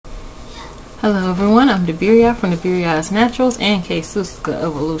Hello everyone, I'm Debiria from Debiria's Naturals and K-Suska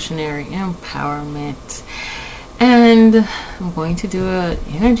Evolutionary Empowerment. And I'm going to do an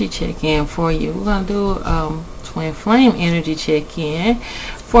energy check-in for you. We're going to do twin flame energy check-in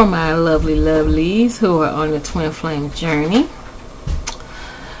for my lovely lovelies who are on the twin flame journey.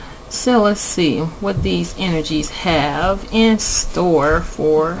 So let's see what these energies have in store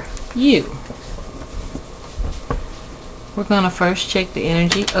for you. We're going to first check the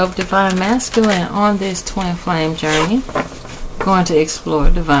energy of Divine Masculine on this twin flame journey. We're going to explore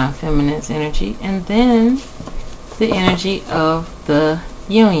Divine Feminine's energy and then the energy of the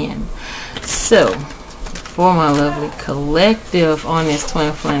union. So, for my lovely collective on this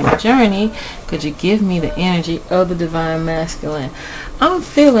twin flame journey, could you give me the energy of the Divine Masculine? I'm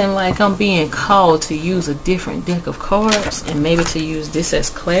feeling like I'm being called to use a different deck of cards and maybe to use this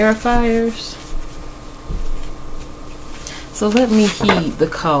as clarifiers. So let me heed the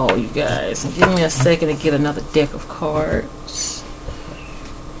call, you guys, and give me a second to get another deck of cards.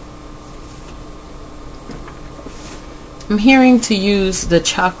 I'm hearing to use the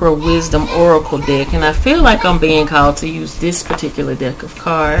Chakra Wisdom Oracle deck, and I feel like I'm being called to use this particular deck of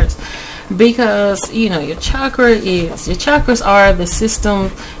cards because, you know, your chakras are the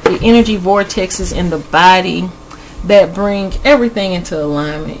system, the energy vortexes in the body that bring everything into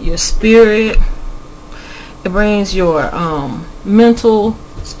alignment. Your spirit, it brings your mental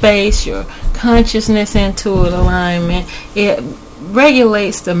space, your consciousness into an alignment. It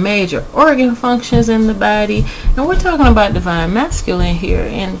regulates the major organ functions in the body. And we're talking about Divine Masculine here.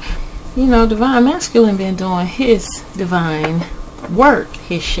 And, you know, Divine Masculine been doing his divine work,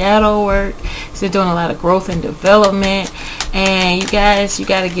 his shadow work. He's been doing a lot of growth and development. And you guys, you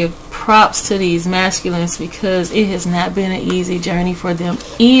got to give props to these masculines because it has not been an easy journey for them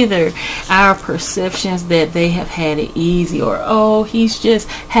either. Our perceptions that they have had it easy, or oh, he's just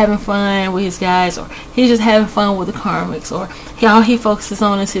having fun with his guys, or he's just having fun with the karmics, or all he focuses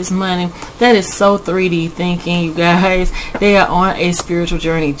on is his money. That is so 3D thinking, you guys. They are on a spiritual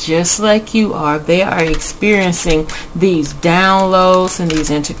journey just like you are. They are experiencing these downloads and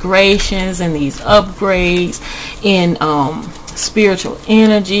these integrations and these upgrades in spiritual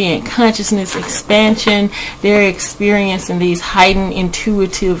energy and consciousness expansion. They're experiencing these heightened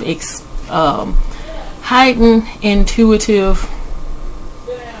intuitive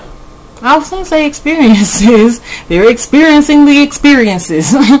I was going to say experiences. They're experiencing the experiences.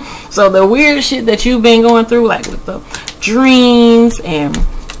 So the weird shit that you've been going through, like with the dreams and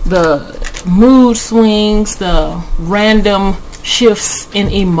the mood swings, the random shifts in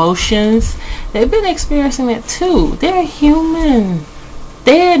emotions, they've been experiencing that too. They're human.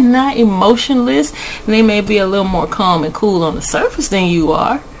 They're not emotionless. They may be a little more calm and cool on the surface than you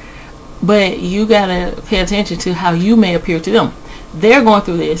are, but you gotta pay attention to how you may appear to them. They're going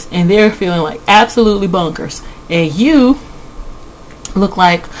through this and they're feeling like absolutely bonkers, and you look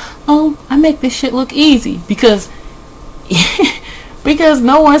like, oh, I make this shit look easy because because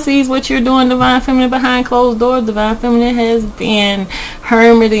no one sees what you're doing, Divine Feminine, behind closed doors. Divine Feminine has been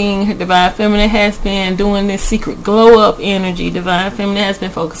hermiting. Divine Feminine has been doing this secret glow up energy. Divine Feminine has been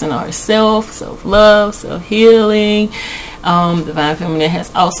focusing on herself, self-love, self-healing. Divine Feminine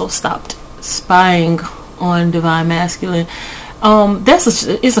has also stopped spying on Divine Masculine.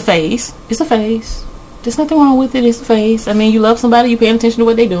 It's a phase. It's a phase. There's nothing wrong with it. It's a phase. I mean, you love somebody, you paying attention to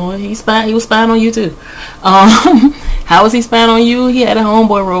what they're doing. He was spying on you too. How was he spying on you? He had a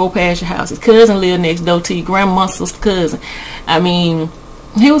homeboy roll past your house. His cousin lived next door to your grandma's cousin. I mean,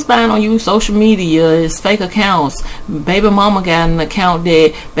 he was spying on you. Social media, his fake accounts. Baby mama got an account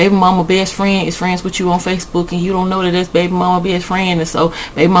that baby mama best friend is friends with you on Facebook, and you don't know that that's baby mama best friend. And so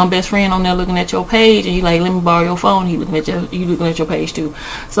baby mama best friend on there looking at your page, and you like, let me borrow your phone. You looking at your page too.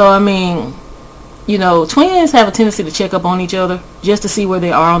 So I mean, you know, twins have a tendency to check up on each other just to see where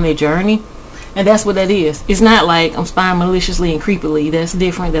they are on their journey. And that's what that is. It's not like I'm spying maliciously and creepily. That's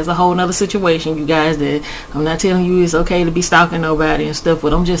different. That's a whole nother situation, you guys. That I'm not telling you it's okay to be stalking nobody and stuff.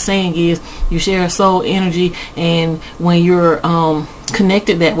 What I'm just saying is you share soul energy, and when you're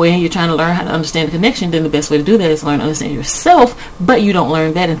connected that way and you're trying to learn how to understand the connection, then the best way to do that is to learn to understand yourself. But you don't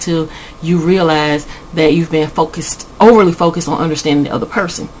learn that until you realize that you've been overly focused on understanding the other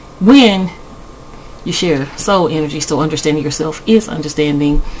person. When you share soul energy, so understanding yourself is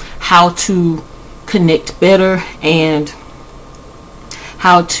understanding how to connect better and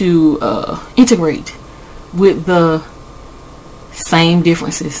how to integrate with the same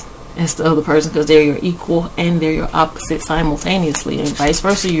differences as the other person, because they're your equal and they're your opposite simultaneously, and vice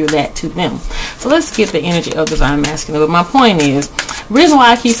versa, you're that to them. So let's get the energy of divine masculine. But my point is, the reason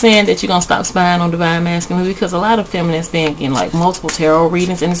why I keep saying that you're gonna stop spying on divine masculine is because a lot of feminists been getting like multiple tarot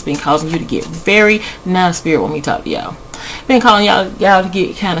readings, and it's been causing you to get very, not a spirit when we talk to y'all, been calling y'all to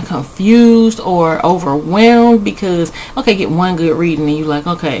get kind of confused or overwhelmed, because okay, get one good reading and you like,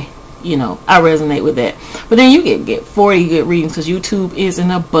 okay, you know, I resonate with that. But then you get 40 good readings, because YouTube is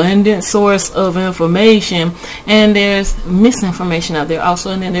an abundant source of information, and there's misinformation out there also.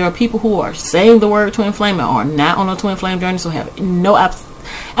 And then there are people who are saying the word twin flame and are not on a twin flame journey, so have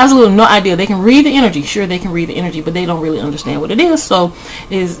absolutely no idea. They can read the energy, sure, they can read the energy, but they don't really understand what it is. So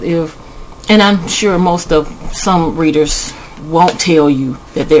and I'm sure some readers won't tell you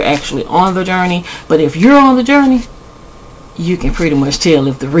that they're actually on the journey, but if you're on the journey, you can pretty much tell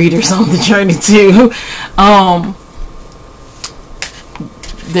if the reader's on the journey too.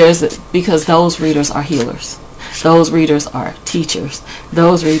 Because those readers are healers. Those readers are teachers.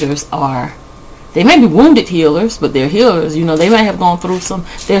 Those readers they may be wounded healers, but they're healers. You know, they may have gone through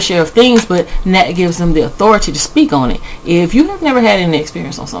their share of things, but that gives them the authority to speak on it. If you have never had any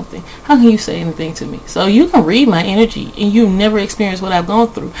experience on something, how can you say anything to me? So you can read my energy and you never experienced what I've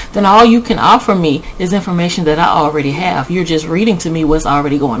gone through. Then all you can offer me is information that I already have. You're just reading to me what's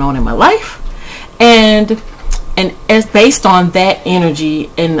already going on in my life. And as based on that energy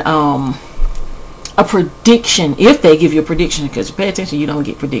and a prediction, if they give you a prediction, because pay attention, you don't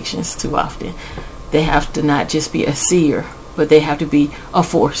get predictions too often. They have to not just be a seer, but they have to be a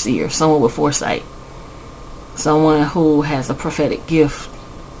foreseer, someone with foresight, someone who has a prophetic gift.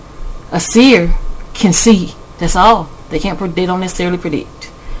 A seer can see, that's all. They don't necessarily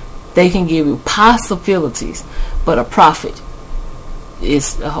predict. They can give you possibilities, but a prophet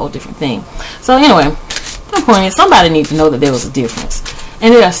is a whole different thing. So anyway, the point is, somebody needs to know that there was a difference.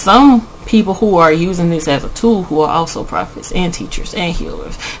 And there are some people who are using this as a tool who are also prophets and teachers and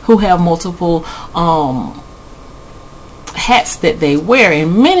healers, who have multiple hats that they wear.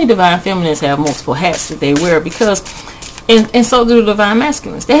 And many divine feminines have multiple hats that they wear, because and so do the divine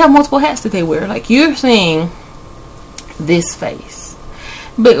masculines. They have multiple hats that they wear. Like, you're seeing this face,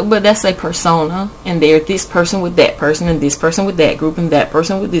 but that's a persona, and they're this person with that person, and this person with that group, and that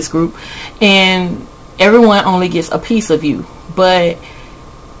person with this group, and everyone only gets a piece of you. But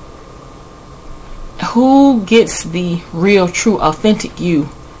who gets the real, true, authentic you?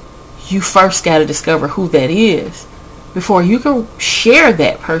 You first got to discover who that is before you can share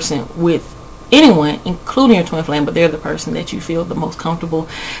that person with anyone, including your twin flame. But they're the person that you feel the most comfortable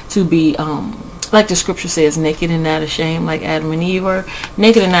to be, like the scripture says, naked and not ashamed, like Adam and Eve were.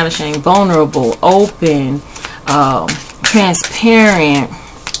 Naked and not ashamed, vulnerable, open, transparent.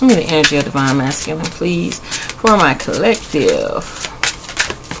 Give me the energy of divine masculine, please, for my collective.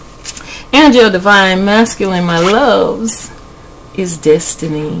 Energy of divine masculine, my loves, is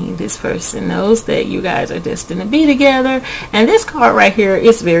destiny. This person knows that you guys are destined to be together. And this card right here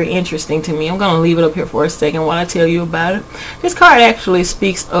is very interesting to me. I'm going to leave it up here for a second while I tell you about it. This card actually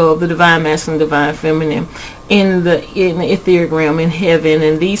speaks of the divine masculine, divine feminine in the etheric realm, in heaven.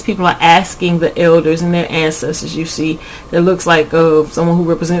 And these people are asking the elders and their ancestors, you see, that looks like someone who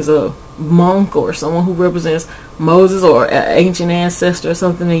represents a monk, or someone who represents Moses, or an ancient ancestor or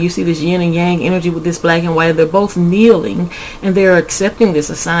something. And you see this yin and yang energy with this black and white. They're both kneeling and they're accepting this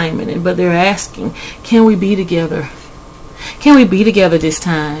assignment, but they're asking, can we be together? Can we be together this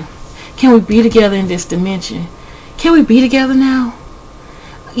time? Can we be together in this dimension? Can we be together now?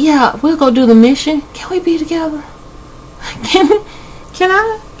 Yeah, we'll go do the mission. Can we be together?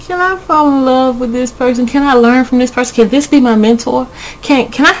 Can I fall in love with this person? Can I learn from this person? Can this be my mentor? Can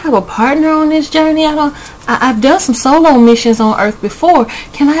I have a partner on this journey? I've done some solo missions on Earth before.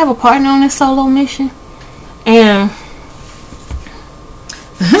 Can I have a partner on this solo mission? And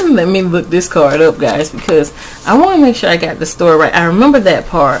let me look this card up, guys, because I want to make sure I got the story right. I remember that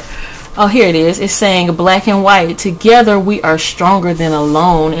part. Oh, here it is. It's saying black and white, together we are stronger than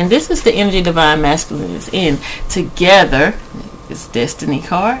alone. And this is the energy divine masculine is in. Together, this destiny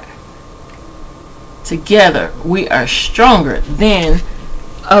card. Together we are stronger than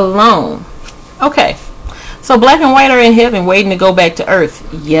alone. Okay, so black and white are in heaven waiting to go back to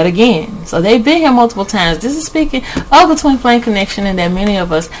earth yet again. So they've been here multiple times. This is speaking of the twin flame connection, and that many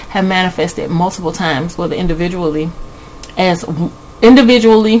of us have manifested multiple times, whether individually,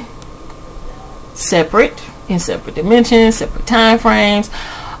 separate, in separate dimensions, separate time frames.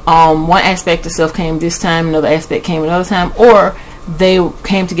 One aspect of self came this time, another aspect came another time, or they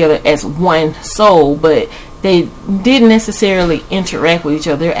came together as one soul, but they didn't necessarily interact with each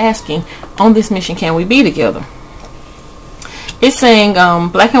other. They're asking, on this mission, can we be together? It's saying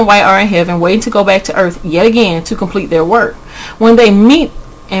black and white are in heaven waiting to go back to earth yet again to complete their work. When they meet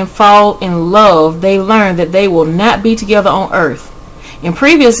and fall in love, they learn that they will not be together on earth. In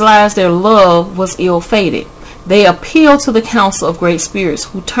previous lives, their love was ill-fated. They appeal to the council of great spirits,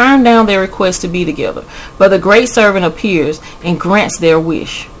 who turn down their request to be together. But the great servant appears and grants their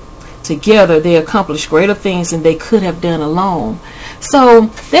wish. Together, they accomplish greater things than they could have done alone.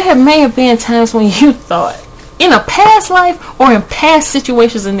 So there may have been times when you thought, in a past life or in past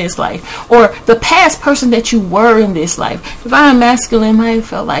situations in this life, or the past person that you were in this life, divine masculine might have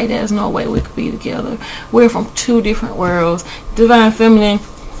felt like there's no way we could be together. We're from two different worlds. Divine feminine,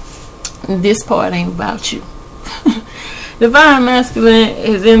 this part ain't about you. Divine masculine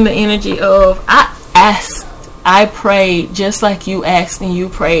is in the energy of, I asked, I prayed just like you asked and you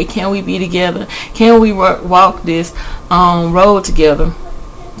prayed. Can we be together? Can we walk this road together?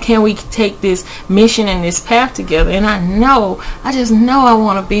 Can we take this mission and this path together? And I just know I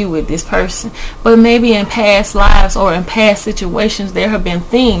want to be with this person. But maybe in past lives or in past situations, there have been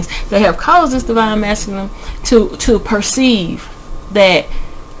things that have caused this divine masculine to perceive that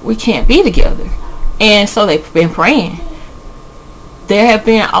we can't be together. And so they've been praying. There have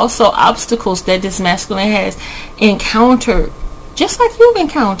been also obstacles that this masculine has encountered, just like you've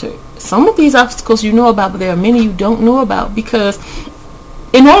encountered. Some of these obstacles you know about, but there are many you don't know about, because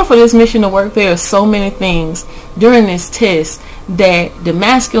in order for this mission to work, there are so many things during this test that the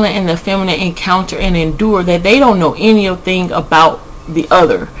masculine and the feminine encounter and endure that they don't know anything about the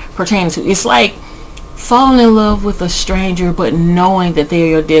other pertaining to. It's like falling in love with a stranger, but knowing that they're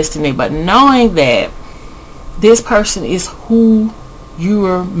your destiny, but knowing that this person is who you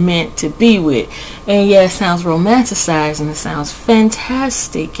are meant to be with. And yeah, it sounds romanticized and it sounds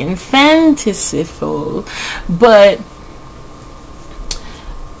fantastic and fantasyful, but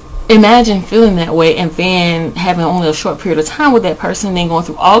imagine feeling that way and then having only a short period of time with that person, and then going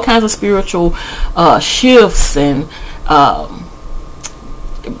through all kinds of spiritual shifts and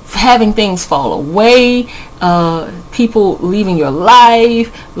having things fall away, people leaving your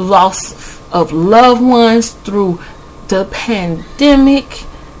life, loss of loved ones through the pandemic,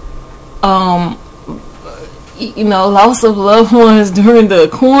 loss of loved ones during the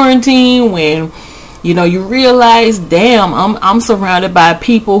quarantine, when you realize, damn, I'm surrounded by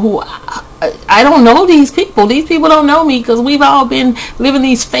people who I don't know these people. These people don't know me, because we've all been living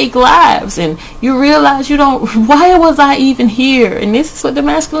these fake lives, and you realize why was I even here? And this is what the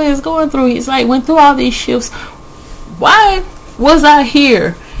masculine is going through. He's like, went through all these shifts. Why was I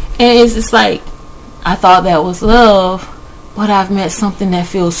here? And it's just like, I thought that was love, but I've met something that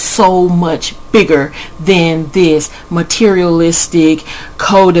feels so much bigger than this materialistic,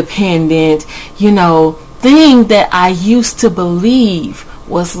 codependent, thing that I used to believe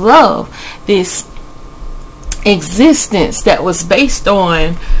was love. This existence that was based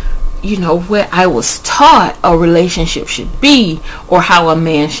on, where I was taught a relationship should be, or how a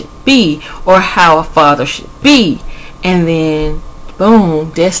man should be, or how a father should be. And then, boom,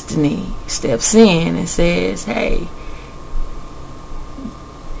 destiny steps in and says, hey,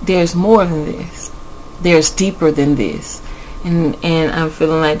 there's more than this. There's deeper than this. And I'm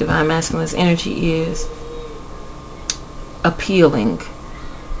feeling like divine masculine's energy is appealing.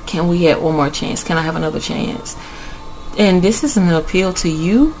 Can we get one more chance? Can I have another chance? And this is an appeal to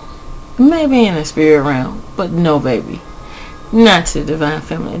you, maybe in the spirit realm, but no, baby, not to divine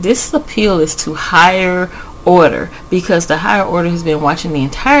feminine. This appeal is to higher order, because the higher order has been watching the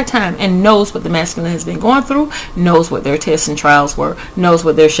entire time and knows what the masculine has been going through, knows what their tests and trials were, knows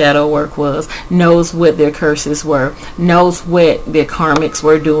what their shadow work was, knows what their curses were, knows what their karmics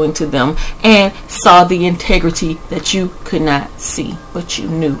were doing to them, and saw the integrity that you could not see, but you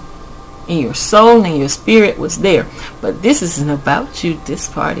knew in your soul and your spirit was there. But this isn't about you. This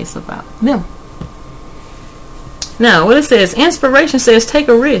part is about them. Now, what it says, inspiration says, take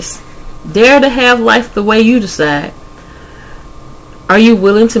a risk. Dare to have life the way you decide. Are you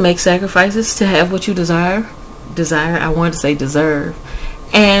willing to make sacrifices to have what you desire? I wanted to say deserve.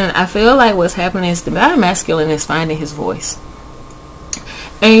 And I feel like what's happening is the divine masculine is finding his voice.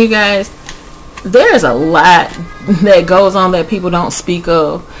 And you guys, there's a lot that goes on that people don't speak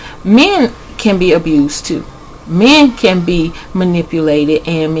of. Men can be abused too. Men can be manipulated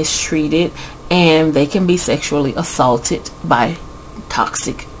and mistreated, and they can be sexually assaulted by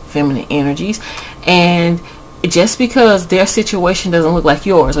toxic feminine energies. And just because their situation doesn't look like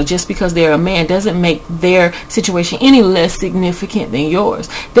yours, or just because they're a man, doesn't make their situation any less significant than yours.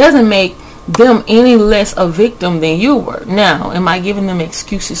 Doesn't make them any less a victim than you were. Now, am I giving them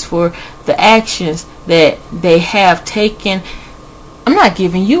excuses for the actions that they have taken? I'm not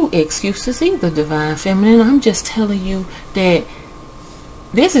giving you excuses either, Divine Feminine. I'm just telling you that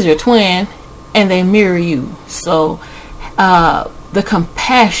this is your twin and they mirror you. So the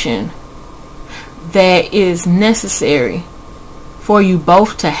compassion that is necessary for you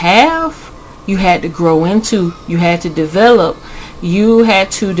both to have, you had to grow into, you had to develop. You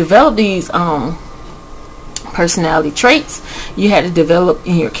had to develop these personality traits. You had to develop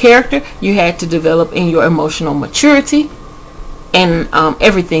in your character. You had to develop in your emotional maturity. And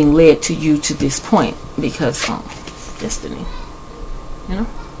everything led to you to this point because destiny, you know,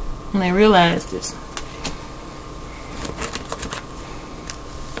 when they realized this.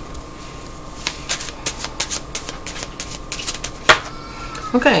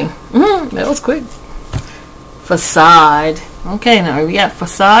 Okay, that was quick. Facade. Okay, now we got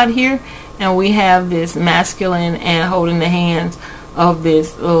facade here, and we have this masculine and holding the hands of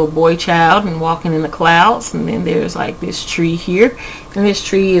this little boy child and walking in the clouds. And then there's like this tree here, and this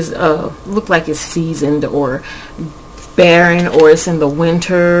tree is look like it's seasoned or barren, or it's in the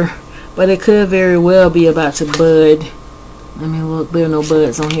winter, but it could very well be about to bud. I mean, look, there are no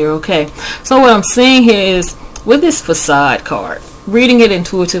buds on here. Okay, so what I'm seeing here is with this facade card, reading it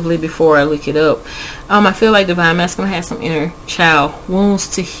intuitively before I look it up, I feel like Divine Masculine has some inner child wounds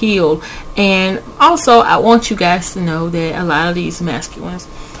to heal. And also I want you guys to know that a lot of these masculines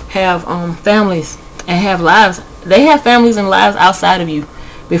have families and have lives. They have families and lives outside of you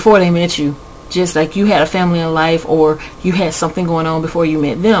before they met you, just like you had a family and life, or you had something going on before you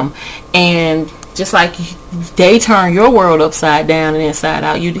met them. And just like they turned your world upside down and inside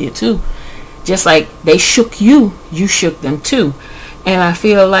out, you did too. Just like they shook you, you shook them too. And I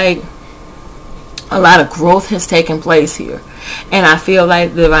feel like a lot of growth has taken place here. And I feel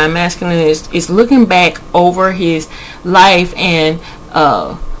like the Divine Masculine is looking back over his life and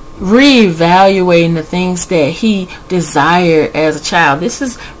reevaluating the things that he desired as a child. This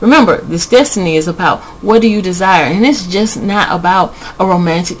is, remember, this destiny is about what do you desire. And it's just not about a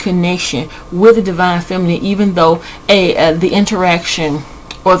romantic connection with the Divine Feminine, even though the interaction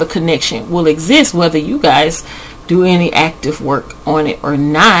or the connection will exist, whether you guys do any active work on it or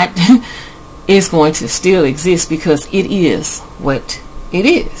not. It's going to still exist because it is what it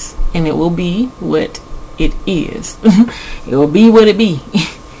is, and it will be what it is. It will be what it be.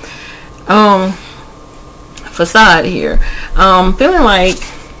 Facade here, feeling like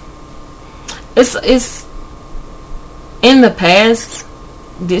it's in the past.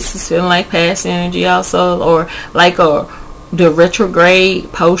 This is feeling like past energy also, or like the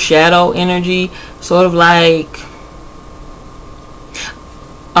retrograde post shadow energy, sort of like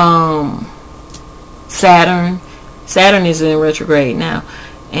Saturn is in retrograde now,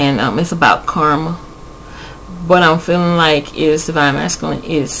 and it's about karma. What I'm feeling like is Divine Masculine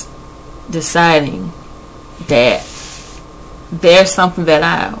is deciding that there's something that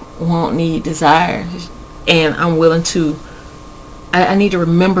I want, need, desire, and I'm willing to, I need to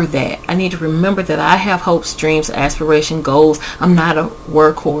remember that. I need to remember that I have hopes, dreams, aspirations, goals. I'm not a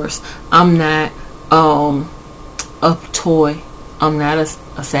workhorse. I'm not a toy. I'm not a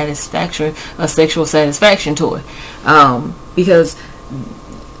sexual satisfaction toy. Because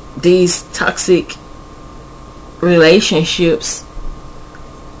these toxic relationships,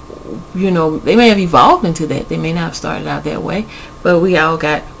 you know, they may have evolved into that. They may not have started out that way, but we all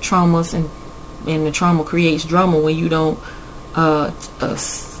got traumas, and the trauma creates drama when you don't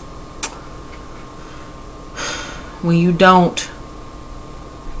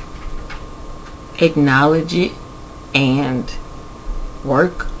acknowledge it and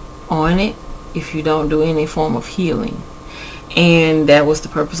work on it, if you don't do any form of healing. And that was the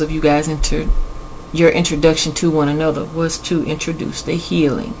purpose of you guys your introduction to one another, was to introduce the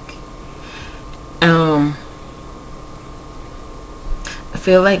healing. I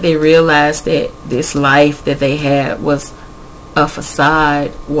feel like they realized that this life that they had was a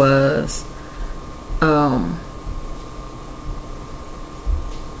facade, was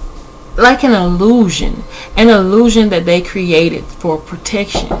like an illusion that they created for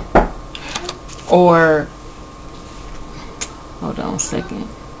protection. Or hold on a second.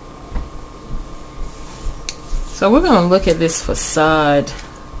 So we're going to look at this facade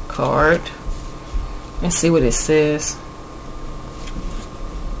card and see what it says.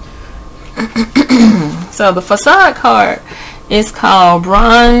 So the facade card is called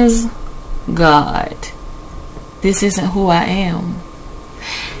Bronze God. This isn't who I am.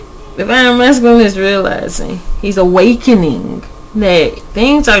 Divine Masculine is realizing, he's awakening that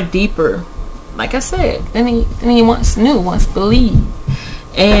things are deeper, like I said, than he once knew, once believed.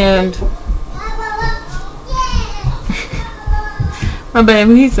 And my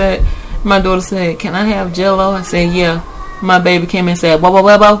baby, my daughter said, can I have Jello? I said, yeah. my baby came and said, whoa, whoa,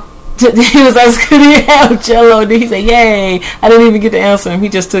 whoa, whoa. He was like, could he have Jello? Then he said, yay. I didn't even get to answer him. He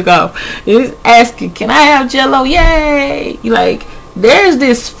just took off. He was asking, can I have Jello? Yay. Like, there's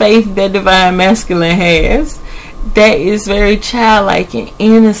this faith that Divine Masculine has that is very childlike and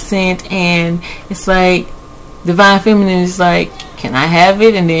innocent, and it's like Divine Feminine is like, can I have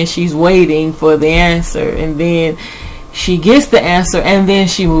it? And then she's waiting for the answer, and then she gets the answer, and then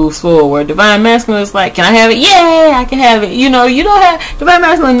she moves forward. Divine Masculine is like, can I have it? Yay, I can have it. You know, you don't have, Divine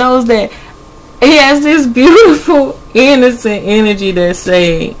Masculine knows that he has this beautiful, innocent energy that's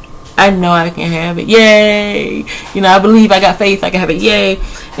saying, I know I can have it. Yay. You know, I believe, I got faith, I can have it. Yay.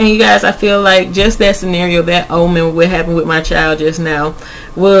 And you guys, I feel like just that scenario, that omen, what happened with my child just now,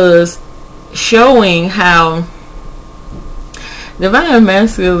 was showing how Divine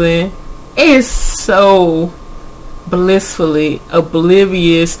Masculine is so blissfully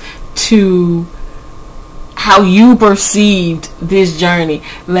oblivious to how you perceived this journey.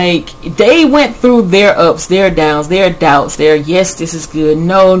 Like, they went through their ups, their downs, their doubts, their yes, this is good,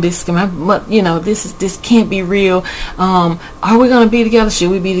 no, this can, you know, this can't be real. Are we gonna be together? Should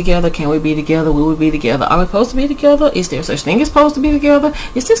we be together? Can we be together? Will we be together? Are we supposed to be together? Is there such thing as supposed to be together?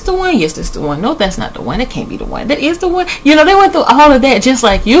 Is this the one? Yes, this is the one. No, that's not the one. That can't be the one. That is the one. You know, they went through all of that just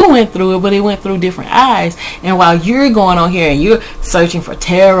like you went through it, but they went through different eyes. And while you're going on here and you're searching for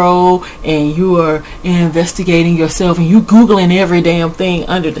tarot and you are investigating yourself and you Googling every damn thing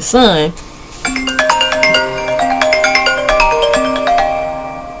under the sun,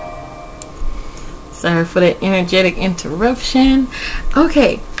 sorry for that energetic interruption.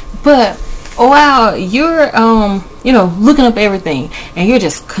 Okay, but while you're you know, looking up everything and you're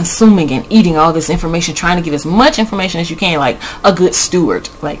just consuming and eating all this information, trying to get as much information as you can, like a good steward,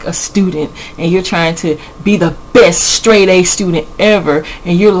 like a student, and you're trying to be the best straight A student ever,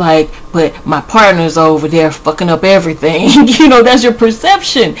 and you're like, but my partner's over there fucking up everything. You know, that's your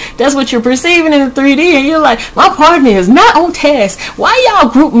perception, that's what you're perceiving in the 3D, and you're like, my partner is not on task, why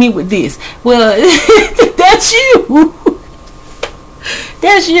y'all group me with this? Well, that's you.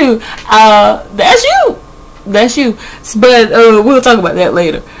 That's you. That's you. That's you. But we'll talk about that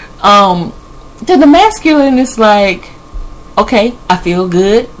later. Then the masculine is like, okay, I feel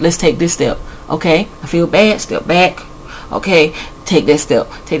good, let's take this step. Okay, I feel bad, step back. Okay, take that step.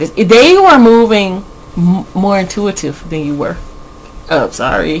 Take this. They were moving more intuitive than you were.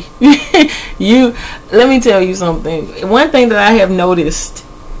 Sorry. Let me tell you something. One thing that I have noticed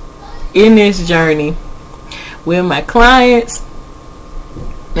in this journey with my clients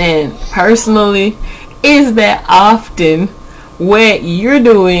and personally is that often what you're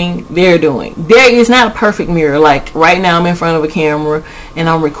doing, they're doing. There is not a perfect mirror. Like right now I'm in front of a camera and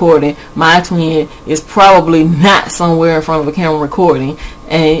I'm recording. My twin is probably not somewhere in front of a camera recording,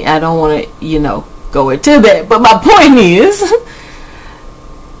 and I don't want to, you know, go into that. But my point is,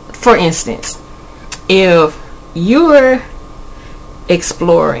 for instance, if you're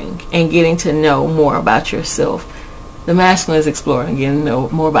exploring and getting to know more about yourself, the masculine is exploring and getting to know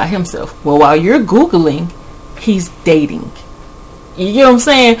more about himself. Well, while you're Googling, he's dating. You get what I'm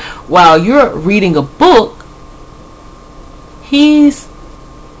saying? While you're reading a book, he's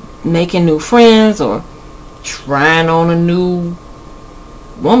making new friends or trying on a new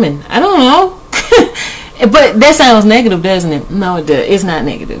woman. I don't know. But that sounds negative, doesn't it? No, it does. It's not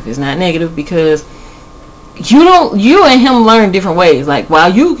negative. It's not negative because you and him learn different ways. Like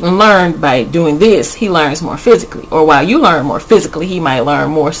while you learn by doing this, he learns more physically. Or while you learn more physically, he might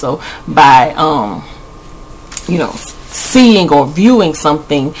learn more so by you know, seeing or viewing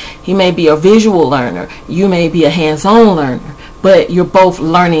something. He may be a visual learner, you may be a hands-on learner, but you're both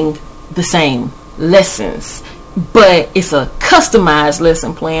learning the same lessons. But it's a customized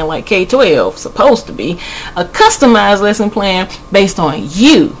lesson plan, like K-12 supposed to be a customized lesson plan based on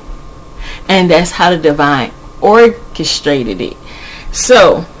you. And that's how the divine orchestrated it.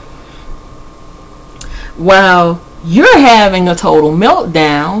 So while you're having a total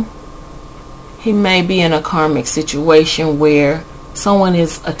meltdown, he may be in a karmic situation where someone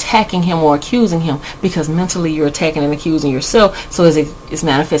is attacking him or accusing him, because mentally you're attacking and accusing yourself. So it's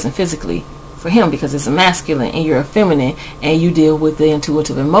manifesting physically for him because it's a masculine and you're a feminine, and you deal with the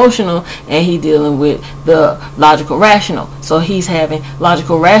intuitive emotional and he dealing with the logical rational. So he's having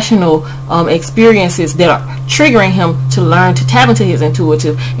logical rational experiences that are triggering him to learn to tap into his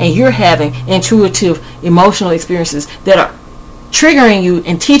intuitive, and you're having intuitive emotional experiences that are triggering you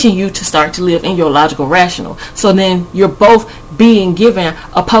and teaching you to start to live in your logical rational. So then you're both being given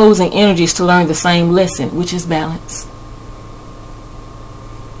opposing energies to learn the same lesson, which is balance.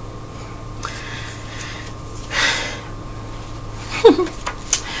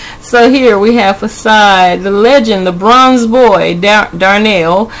 So here we have Facade, the legend, the bronze boy.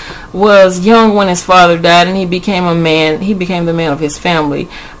 Darnell was young when his father died, and he became a man. He became the man of his family.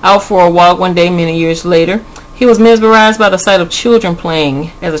 Out for a walk one day many years later, he was mesmerized by the sight of children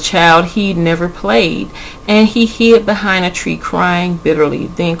playing. As a child, he never played, and he hid behind a tree crying bitterly,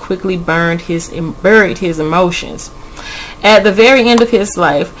 then quickly buried his emotions. At the very end of his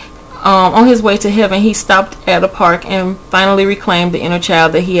life, on his way to heaven, he stopped at a park and finally reclaimed the inner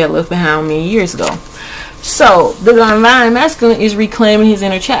child that he had left behind many years ago. So the divine masculine is reclaiming his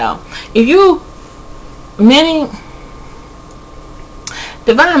inner child. Divine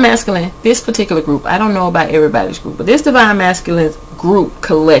masculine, this particular group, I don't know about everybody's group, but this divine masculine group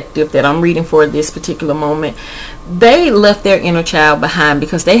collective that I'm reading for this particular moment, they left their inner child behind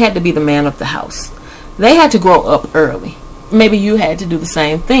because they had to be the man of the house. They had to grow up early. Maybe you had to do the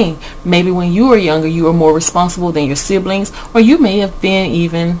same thing. Maybe when you were younger, you were more responsible than your siblings, or you may have been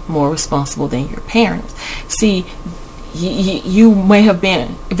even more responsible than your parents. See, you may have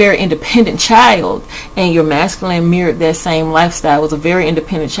been a very independent child, and your masculine mirrored that same lifestyle, was a very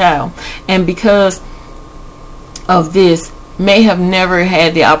independent child. And because of this, may have never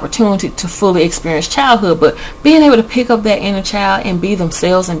had the opportunity to fully experience childhood, but being able to pick up that inner child and be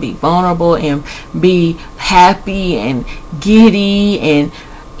themselves and be vulnerable and be happy and giddy and,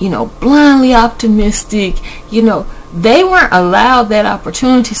 you know, blindly optimistic, you know, they weren't allowed that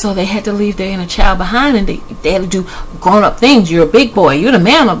opportunity, so they had to leave their inner child behind, and they had to do grown-up things. You're a big boy, you're the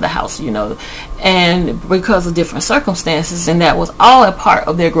man of the house, you know, and because of different circumstances, and that was all a part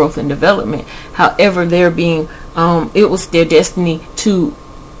of their growth and development. However, they're being it was their destiny to,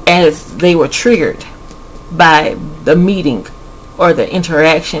 as they were triggered by the meeting or the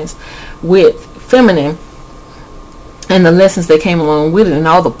interactions with feminine and the lessons that came along with it and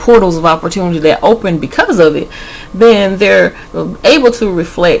all the portals of opportunity that opened because of it, then they're able to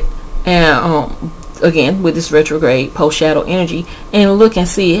reflect and again with this retrograde post shadow energy and look and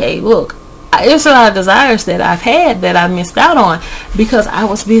see, hey, look, there's a lot of desires that I've had that I missed out on because I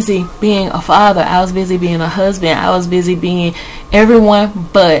was busy being a father, I was busy being a husband, I was busy being everyone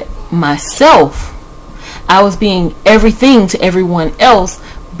but myself. I was being everything to everyone else,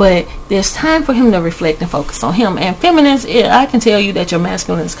 but there's time for him to reflect and focus on him. And feminines, I can tell you that your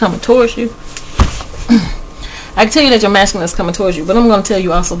masculine is coming towards you. I can tell you that your masculine is coming towards you, but I'm going to tell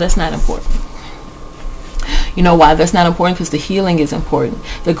you also that's not important. You know why that's not important? Because the healing is important.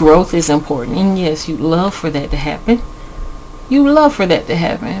 The growth is important. And yes, you love for that to happen. You love for that to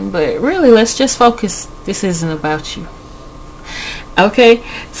happen. But really, let's just focus. This isn't about you. Okay?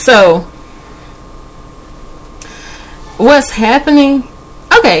 So, what's happening?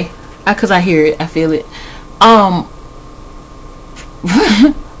 Okay. Because I hear it. I feel it.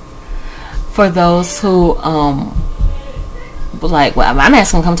 For those who, like, well, I'm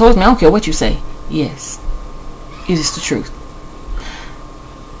asking to come towards me. I don't care what you say. Yes. It is the truth.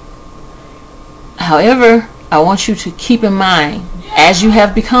 However, I want you to keep in mind, as you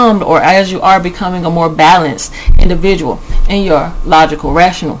have become or as you are becoming a more balanced individual in your logical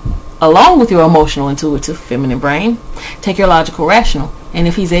rational, along with your emotional intuitive feminine brain, take your logical rational. And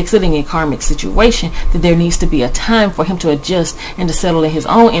if he's exiting a karmic situation, then there needs to be a time for him to adjust and to settle in his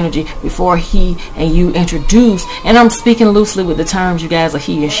own energy before he and you introduce. And I'm speaking loosely with the terms, you guys, are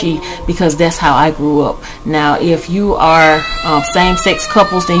he and she, because that's how I grew up. Now, if you are same-sex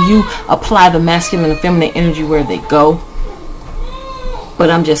couples, then you apply the masculine and feminine energy where they go. But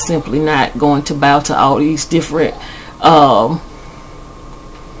I'm just simply not going to bow to all these different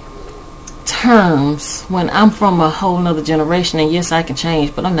terms when I'm from a whole nother generation. And yes, I can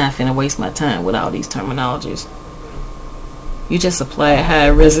change, but I'm not finna waste my time with all these terminologies. You just apply it how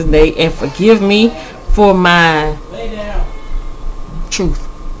it resonate, and forgive me for my truth.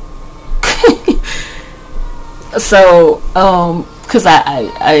 So because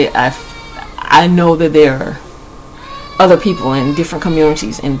I know that there are other people in different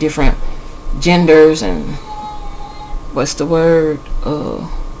communities and different genders and what's the word,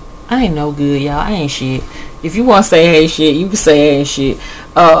 I ain't no good, y'all. I ain't shit. If you want to say I ain't shit, you can say I ain't shit.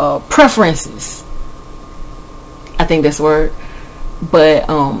 Preferences. I think that's the word. But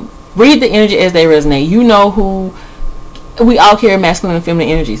read the energy as they resonate. You know who. We all carry masculine and feminine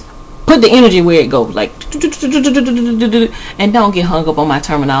energies. Put the energy where it goes. Like, and don't get hung up on my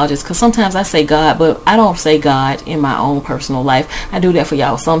terminologies, because sometimes I say God, but I don't say God in my own personal life. I do that for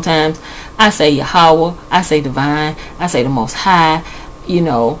y'all sometimes. I say Yahweh. I say divine. I say the Most High. You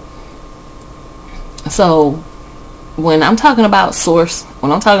know. So when I'm talking about source,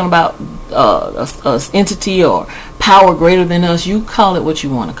 when I'm talking about a entity or power greater than us, you call it what you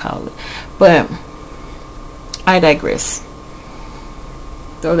want to call it. But I digress.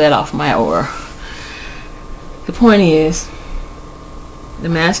 throw that off my aura. The point is, the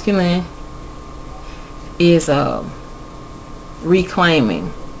masculine is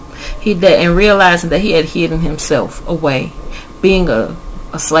reclaiming and realizing that he had hidden himself away, being a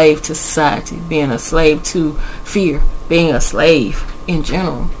slave to society, being a slave to fear, being a slave in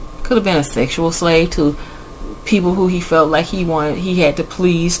general. Could have been a sexual slave to people who he felt like he had to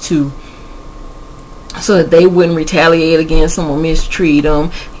please to, so that they wouldn't retaliate against him or mistreat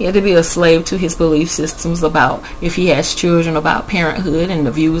him. He had to be a slave to his belief systems about, if he has children, about parenthood and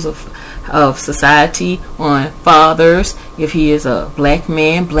the views of society on fathers. If he is a black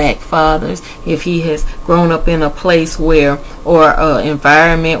man, black fathers. If he has grown up in a place where, or an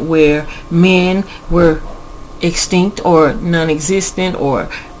environment where men were extinct or non-existent, or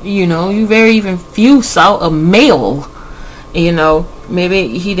you very even few saw a male.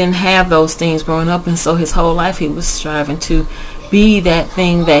 Maybe he didn't have those things growing up, and so his whole life he was striving to be that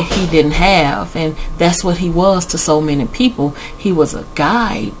thing that he didn't have, and that's what he was to so many people. He was a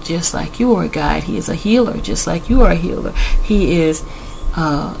guide, just like you are a guide. He is a healer, just like you are a healer. He is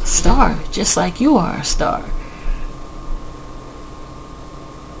a star, just like you are a star.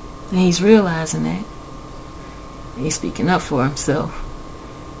 And he's realizing that. And he's speaking up for himself.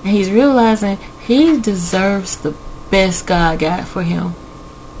 And he's realizing he deserves the best God got for him,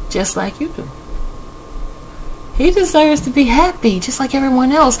 just like you do. He deserves to be happy, just like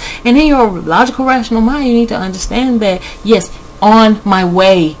everyone else. And in your logical, rational mind, you need to understand that, yes, on my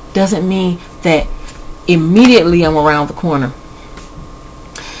way doesn't mean that immediately I'm around the corner.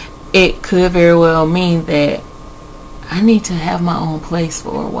 It could very well mean that I need to have my own place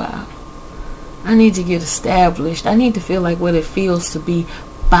for a while. I need to get established. I need to feel like what it feels to be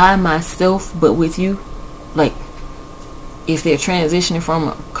by myself, but with you. Like, if they're transitioning from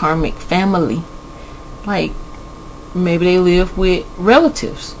a karmic family, like maybe they live with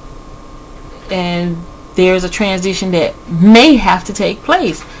relatives, and there's a transition that may have to take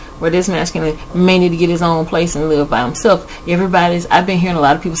place where this masculine may need to get his own place and live by himself. I've been hearing a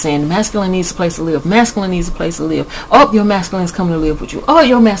lot of people saying the masculine needs a place to live. Masculine needs a place to live. Oh, your masculine is coming to live with you. Oh,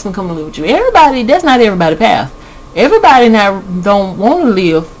 your masculine coming to live with you. That's not everybody's path. Everybody now don't want to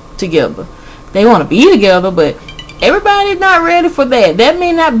live together. They want to be together, but everybody's not ready for that. That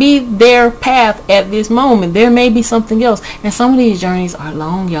may not be their path at this moment. There may be something else. And some of these journeys are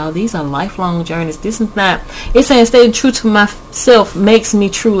long, y'all. These are lifelong journeys. This is not, it's saying staying true to myself makes me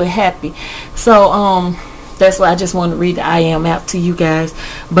truly happy. So that's why I just wanted to read the I Am app to you guys.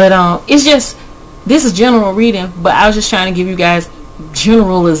 But it's just, this is general reading, but I was just trying to give you guys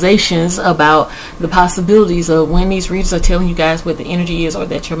generalizations about the possibilities of when these readers are telling you guys what the energy is, or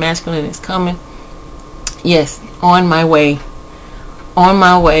that your masculine is coming. Yes, on my way. On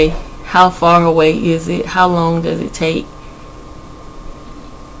my way. How far away is it? How long does it take?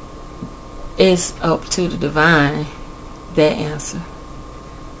 It's up to the divine, that answer.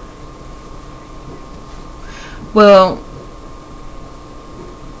 Well,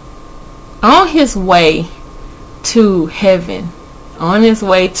 on his way to heaven, on his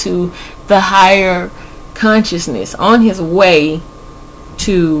way to the higher consciousness, on his way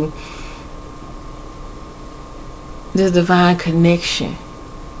to the divine connection,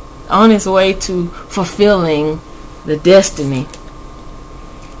 on his way to fulfilling the destiny,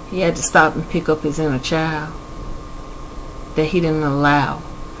 he had to stop and pick up his inner child that he didn't allow.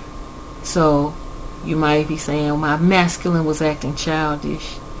 So you might be saying, my masculine was acting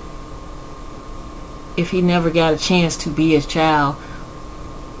childish. If he never got a chance to be a child,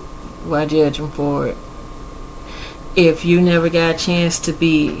 why judge him for it? If you never got a chance to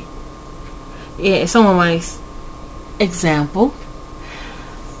be, someone might, example,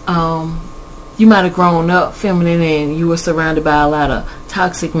 you might have grown up feminine and you were surrounded by a lot of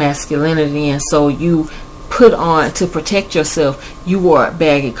toxic masculinity, and so you put on, to protect yourself, you wore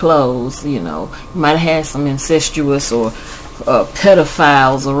baggy clothes. You might have had some incestuous or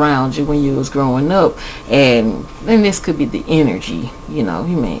pedophiles around you when you was growing up, and then this could be the energy. You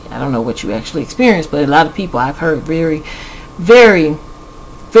may, I don't know what you actually experienced, but a lot of people, I've heard very, very,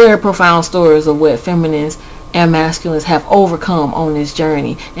 very profound stories of what feminines and masculines have overcome on this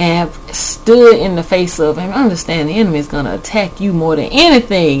journey, and have stood in the face of, and understand the enemy is going to attack you more than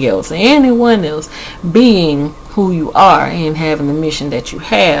anything else, anyone else, being who you are and having the mission that you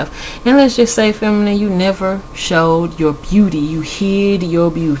have. And let's just say, feminine, you never showed your beauty. You hid your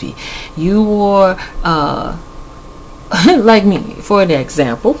beauty. You wore like me, for the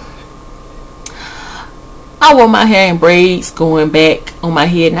example, I wore my hair in braids going back on my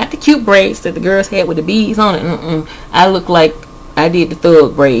head. Not the cute braids that the girls had with the beads on it. I looked like I did the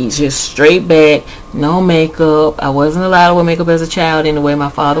thug braids, just straight back, no makeup. I wasn't allowed to wear makeup as a child anyway. My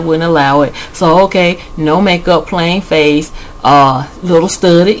father wouldn't allow it. So okay, no makeup, plain face, little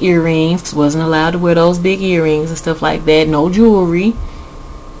studded earrings. Wasn't allowed to wear those big earrings and stuff like that. No jewelry.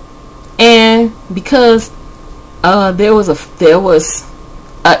 And because there was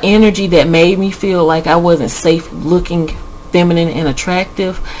a energy that made me feel like I wasn't safe looking feminine and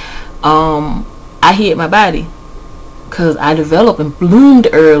attractive, I hid my body. Because I developed and bloomed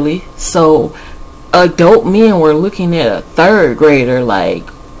early, so adult men were looking at a third grader like,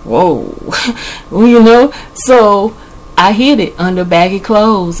 whoa, you know. So I hid it under baggy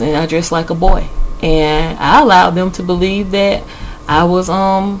clothes, and I dressed like a boy. And I allowed them to believe that I was,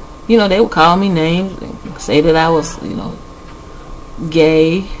 you know, they would call me names and say that I was, you know,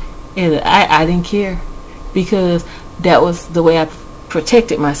 gay, and I didn't care, because that was the way I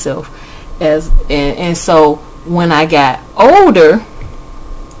protected myself. And so when I got older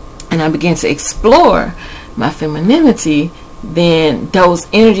and I began to explore my femininity, then those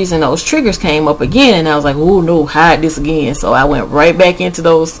energies and those triggers came up again, and I was like, oh no, hide this again. So I went right back into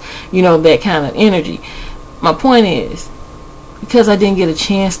those, you know, that kind of energy. My point is, because I didn't get a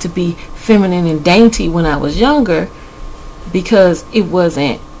chance to be feminine and dainty when I was younger, because it was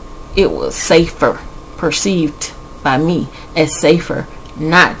safer, perceived by me as safer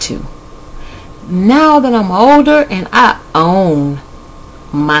not to. Now that I'm older and I own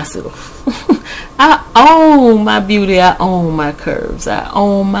myself, I own my beauty, I own my curves, I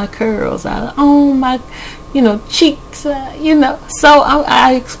own my curls, I own my, you know, cheeks, you know. So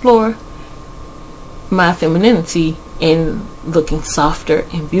I explore my femininity and looking softer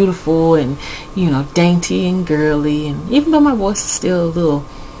and beautiful and, you know, dainty and girly. And even though my voice is still a little,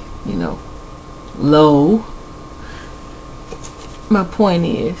 you know, low, my point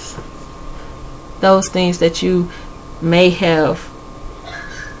is, those things that you may have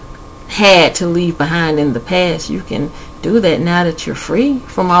had to leave behind in the past, you can do that now that you're free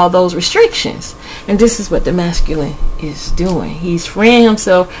from all those restrictions. And this is what the masculine is doing. He's freeing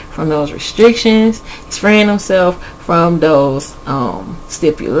himself from those restrictions. He's freeing himself from those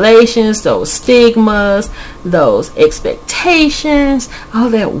stipulations, those stigmas, those expectations, all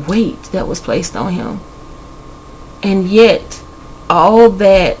that weight that was placed on him. And yet all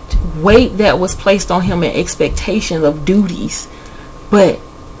that weight that was placed on him and expectations of duties, but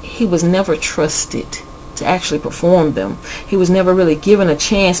he was never trusted to actually perform them. He was never really given a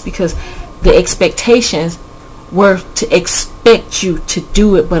chance, because the expectations were to expect you to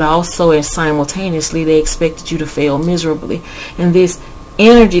do it, but also and simultaneously they expected you to fail miserably. And this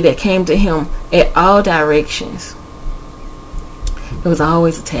energy that came to him at all directions, it was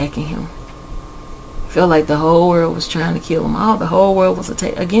always attacking him. Felt like the whole world was trying to kill him. The whole world was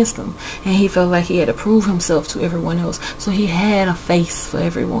against him, and he felt like he had to prove himself to everyone else. So he had a face for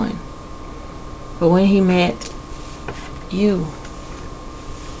everyone. But when he met you,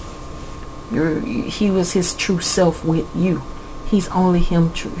 he was his true self with you. He's only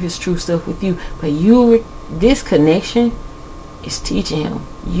his true self with you. But this connection is teaching him.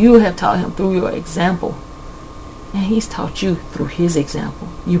 You have taught him through your example, and he's taught you through his example.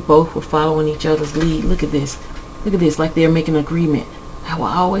 You both were following each other's lead. Look at this. Look at this, like they're making an agreement. I will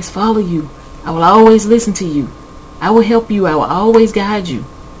always follow you. I will always listen to you. I will help you. I will always guide you.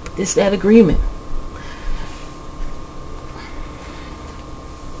 This, that agreement.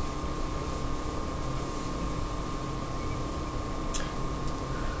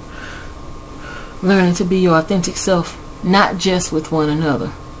 Learning to be your authentic self, not just with one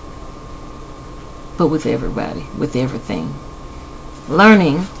another, but with everybody, with everything.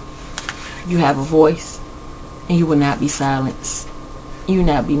 Learning you have a voice and you will not be silenced. You will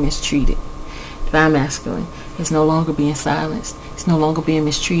not be mistreated. Divine Masculine is no longer being silenced. He's no longer being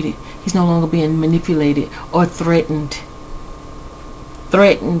mistreated. He's no longer being manipulated or threatened.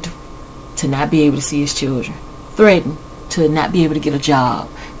 Threatened to not be able to see his children. Threatened to not be able to get a job.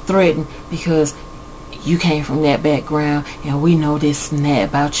 Threatened because you came from that background and we know this and that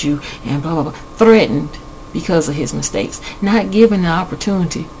about you and blah blah blah. Threatened because of his mistakes. Not given the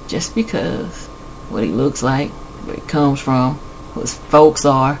opportunity just because what he looks like, where he comes from, who his folks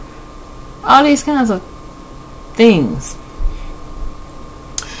are, all these kinds of things.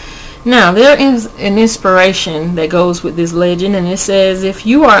 Now there is an inspiration that goes with this legend, and it says, if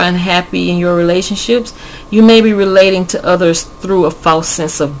you are unhappy in your relationships, you may be relating to others through a false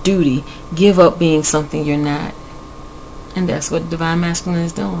sense of duty. Give up being something you're not. And that's what Divine Masculine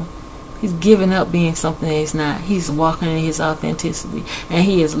is doing. He's giving up being something that he's not. He's walking in his authenticity, and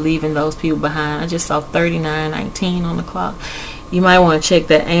he is leaving those people behind. I just saw 3919 on the clock. You might want to check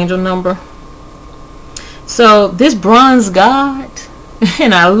that angel number. So this bronze god,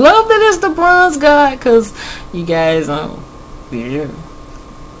 and I love that it's the bronze god, because you guys, yeah,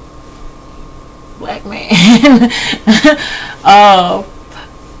 black man.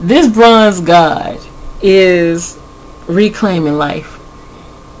 This bronze god is reclaiming life.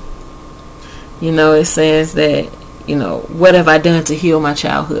 You know, it says that, you know, what have I done to heal my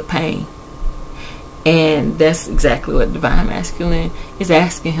childhood pain? And that's exactly what Divine Masculine is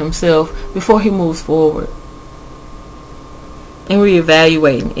asking himself before he moves forward and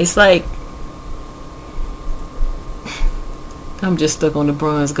reevaluating. It's like, I'm just stuck on the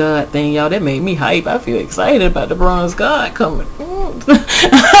bronze god thing, y'all. That made me hype. I feel excited about the bronze god coming.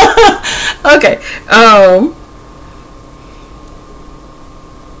 Okay.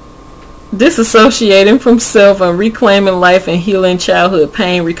 Disassociating from self and reclaiming life and healing childhood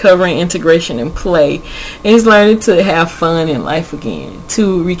pain, recovering integration and play. And he's learning to have fun in life again,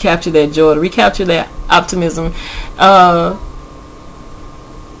 to recapture that joy, to recapture that optimism.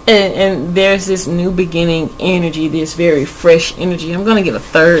 And there's this new beginning energy, this very fresh energy. I'm going to get a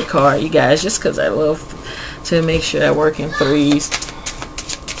third card, you guys, just because I love to make sure I work in threes.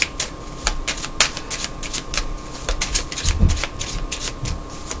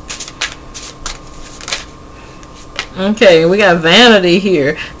 Okay, we got vanity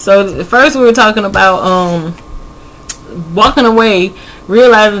here. So first we were talking about walking away,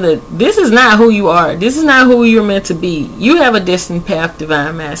 realizing that this is not who you are. This is not who you're meant to be. You have a destined path,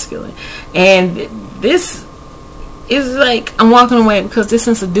 Divine Masculine. And this is like, I'm walking away because this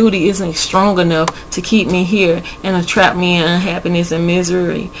sense of duty isn't strong enough to keep me here and to trap me in unhappiness and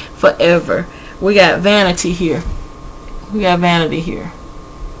misery forever. We got vanity here. We got vanity here.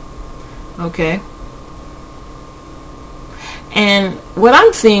 Okay. And what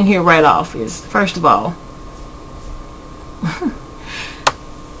I'm seeing here right off is, first of all,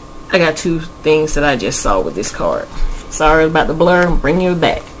 I got two things that I just saw with this card. Sorry about the blur. I'm bringing it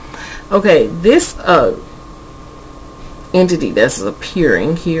back. Okay, this entity that's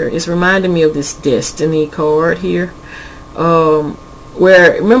appearing here is reminding me of this Destiny card here.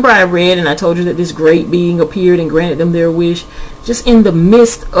 Where, remember I read and I told you that this great being appeared and granted them their wish. Just in the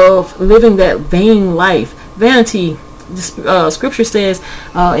midst of living that vain life. Vanity. Scripture says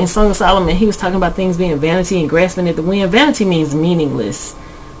in Song of Solomon, he was talking about things being vanity and grasping at the wind. Vanity means meaningless.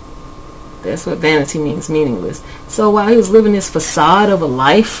 That's what vanity means, meaningless. So while he was living this facade of a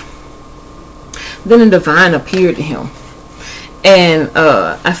life, then a divine appeared to him. And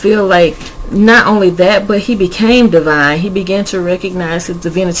I feel like not only that, but he became divine. He began to recognize his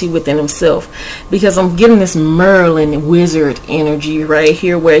divinity within himself, because I'm getting this Merlin wizard energy right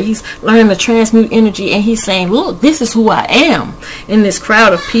here, where he's learning to transmute energy, and he's saying, look, this is who I am, in this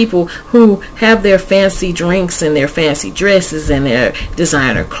crowd of people who have their fancy drinks and their fancy dresses and their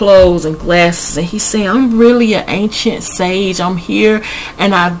designer clothes and glasses, and he's saying, I'm really an ancient sage. I'm here,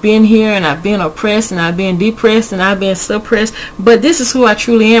 and I've been here, and I've been oppressed, and I've been depressed, and I've been suppressed, but this is who I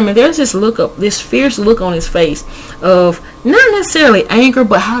truly am. And there's this look up, this fierce look on his face of not necessarily anger,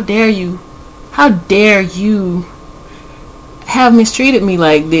 but how dare you have mistreated me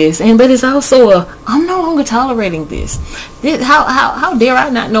like this. And but it's also a, I'm no longer tolerating this. How dare I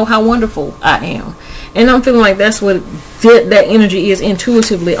not know how wonderful I am. And I'm feeling like that's what that energy is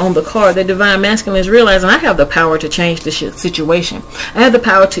intuitively on the card. The Divine Masculine is realizing I have the power to change the situation. I have the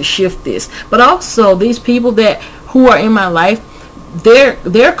power to shift this. But also these people who are in my life,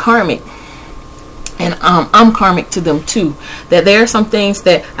 they're karmic. And I'm karmic to them too. That there are some things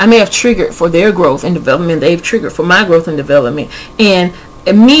that I may have triggered for their growth and development. They've triggered for my growth and development. And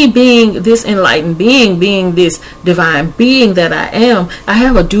me being this enlightened being, being this divine being that I am, I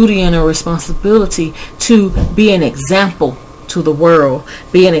have a duty and a responsibility to be an example to the world,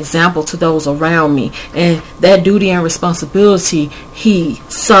 be an example to those around me. And that duty and responsibility he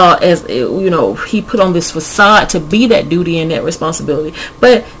saw as, you know, he put on this facade to be that duty and that responsibility.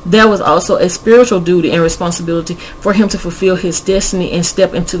 But there was also a spiritual duty and responsibility for him to fulfill his destiny and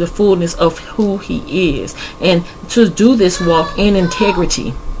step into the fullness of who he is, and to do this walk in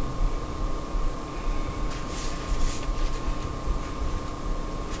integrity.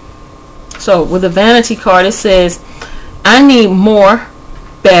 So with the Vanity card, it says, I need more,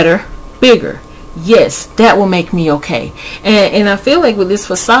 better, bigger. Yes, that will make me okay. And I feel like with this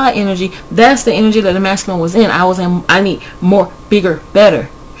facade energy, that's the energy that the masculine was in. I need more, bigger, better.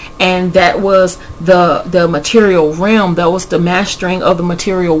 And that was the material realm. That was the mastering of the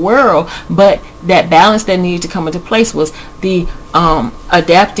material world. But that balance that needed to come into place was the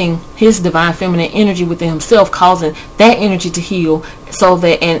adapting his divine feminine energy within himself, causing that energy to heal, so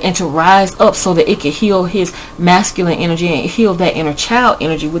that and to rise up, so that it could heal his masculine energy and heal that inner child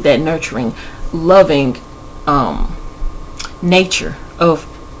energy with that nurturing, loving nature of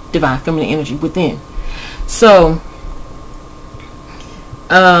divine feminine energy within. So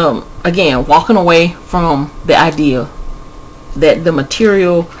again, walking away from the idea that the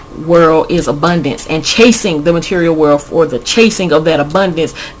material world is abundance and chasing the material world for the chasing of that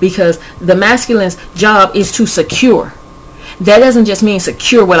abundance, because the masculine's job is to secure. That doesn't just mean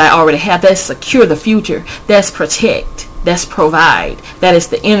secure what I already have. That's secure the future. That's protect. That's provide. That is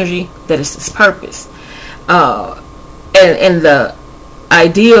the energy. That is its purpose. And the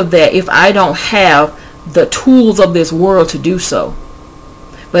idea that if I don't have the tools of this world to do so,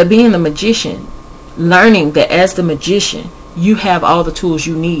 but being the magician, learning that as the magician, you have all the tools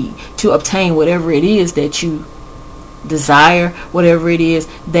you need to obtain whatever it is that you desire, whatever it is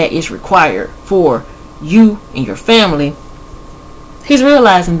that is required for you and your family. He's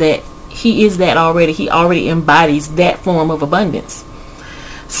realizing that he is that already. He already embodies that form of abundance.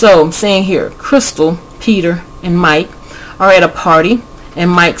 So I'm saying here, Crystal, Peter, and Mike are at a party in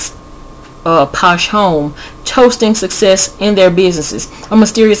Mike's posh home, toasting success in their businesses. A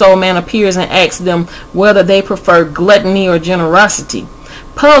mysterious old man appears and asks them whether they prefer gluttony or generosity.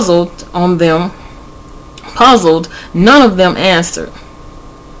 Puzzled, none of them answered.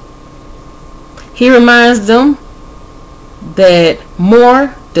 He reminds them that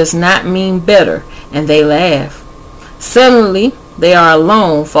more does not mean better, and they laugh. Suddenly, they are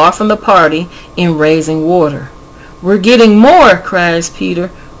alone, far from the party, in raising water. "We're getting more," cries Peter.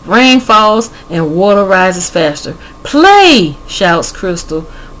 Rain falls and water rises faster. "Play!" shouts Crystal.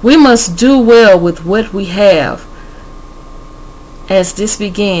 "We must do well with what we have." As this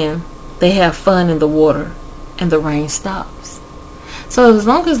began, they have fun in the water, and the rain stops. So as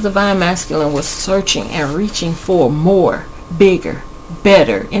long as Divine Masculine was searching and reaching for more, bigger,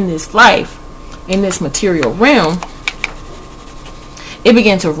 better in this life, in this material realm, it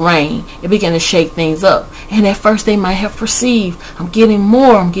began to rain. It began to shake things up. And at first they might have perceived, I'm getting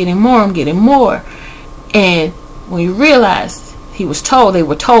more, I'm getting more, I'm getting more. And when you realize they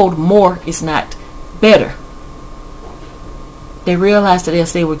were told more is not better. They realized that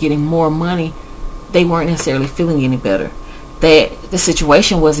as they were getting more money, they weren't necessarily feeling any better. That the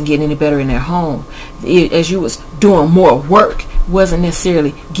situation wasn't getting any better in their home. As you was doing more work, wasn't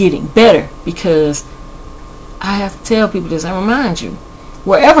necessarily getting better, because I have to tell people this and remind you,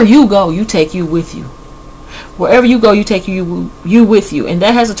 wherever you go, you take you with you. Wherever you go, you take you with you. And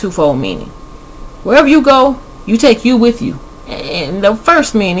that has a twofold meaning. Wherever you go, you take you with you. And the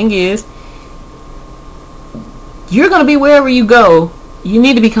first meaning is you're going to be wherever you go. You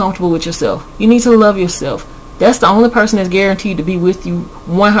need to be comfortable with yourself. You need to love yourself. That's the only person that's guaranteed to be with you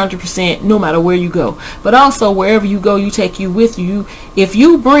 100% no matter where you go. But also, wherever you go, you take you with you. If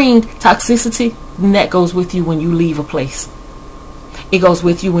you bring toxicity, then that goes with you when you leave a place. It goes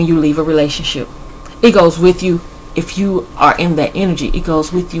with you when you leave a relationship. It goes with you if you are in that energy. It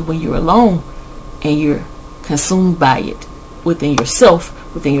goes with you when you're alone and you're consumed by it, within yourself,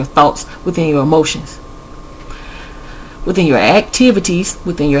 within your thoughts, within your emotions, within your activities,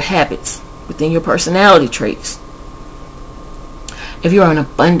 within your habits, within your personality traits. If you're an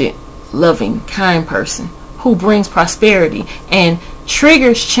abundant, loving, kind person who brings prosperity and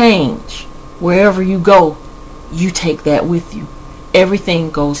triggers change, wherever you go, you take that with you. Everything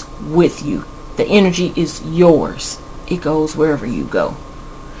goes with you. The energy is yours. It goes wherever you go.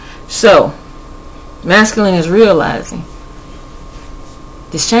 So, masculine is realizing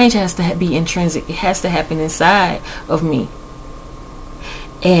this change has to be intrinsic. It has to happen inside of me.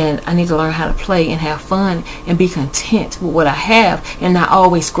 And I need to learn how to play and have fun and be content with what I have and not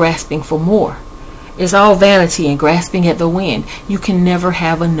always grasping for more. It's all vanity and grasping at the wind. You can never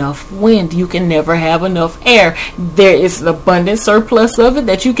have enough wind. You can never have enough air. There is an abundant surplus of it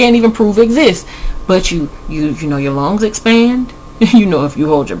that you can't even prove exists. But you know your lungs expand. You know if you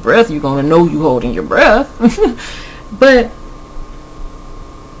hold your breath, you're going to know you holding your breath. But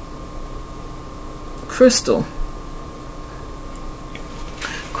Crystal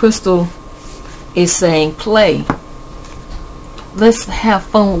is saying, play. Let's have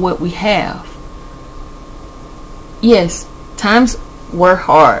fun with what we have. Yes, times were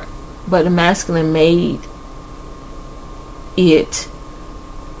hard, but the masculine made it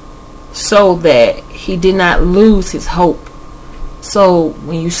so that he did not lose his hope. So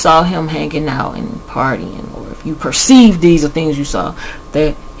when you saw him hanging out and partying, or if you perceived these are things you saw,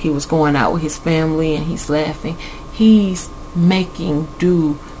 that he was going out with his family and he's laughing, he's making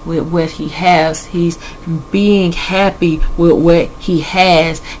do with what he has. He's being happy with what he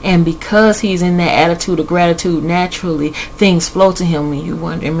has, and because he's in that attitude of gratitude, naturally things flow to him. And you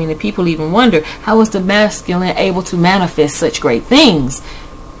wonder, I mean, the people even wonder, how is the masculine able to manifest such great things?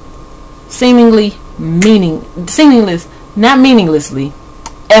 Seemingly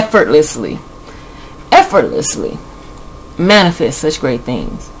effortlessly manifest such great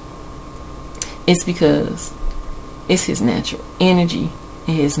things, it's because it's his natural energy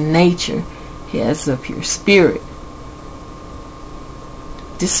and his nature. He has a pure spirit.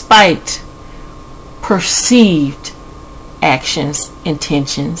 Despite perceived actions,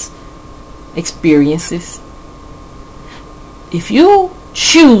 intentions, experiences, if you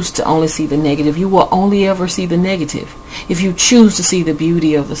choose to only see the negative, you will only ever see the negative. If you choose to see the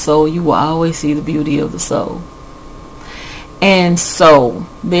beauty of the soul, you will always see the beauty of the soul. And so,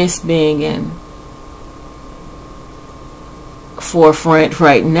 this being in forefront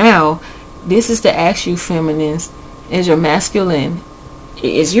right now, this is to ask you, feminines, as your masculine,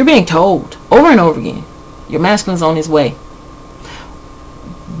 is you're being told over and over again, your masculine's on his way.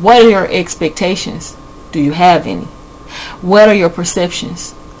 What are your expectations? Do you have any? What are your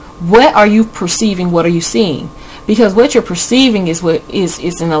perceptions? What are you perceiving? What are you seeing? Because what you're perceiving is what is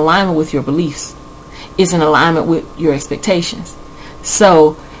in alignment with your beliefs. Is in alignment with your expectations.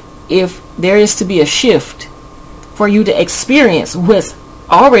 So if there is to be a shift for you to experience what's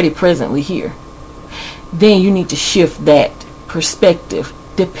already presently here, then you need to shift that perspective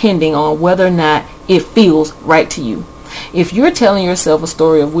depending on whether or not it feels right to you. If you're telling yourself a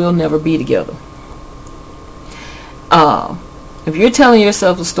story of we'll never be together, if you're telling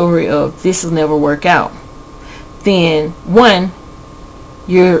yourself a story of this will never work out, then one,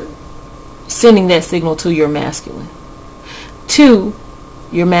 you're sending that signal to your masculine. Two,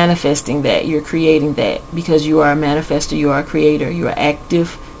 you're manifesting that, you're creating that, because you are a manifester, you are a creator, you are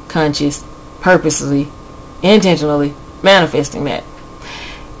active, conscious, purposely, intentionally manifesting that.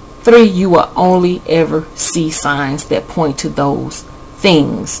 Three, you will only ever see signs that point to those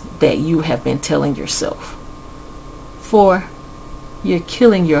things that you have been telling yourself. Four, you're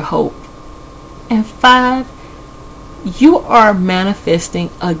killing your hope. And five, you are manifesting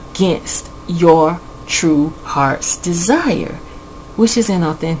against your true heart's desire, which is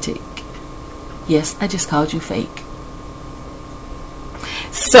inauthentic. Yes, I just called you fake.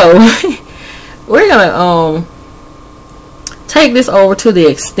 So we're gonna take this over to the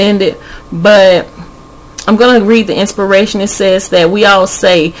extended, but I'm going to read the inspiration. It says that we all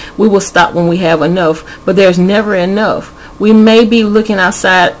say we will stop when we have enough, but there's never enough. We may be looking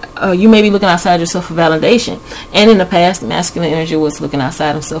outside, you may be looking outside yourself for validation. And in the past, masculine energy was looking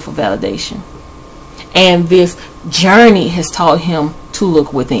outside himself for validation. And this journey has taught him to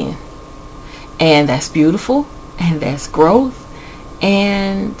look within. And that's beautiful, and that's growth.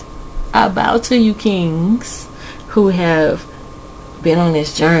 And I bow to you, kings, who have been on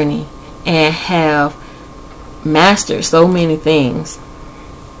this journey and have mastered so many things.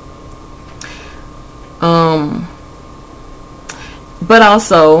 But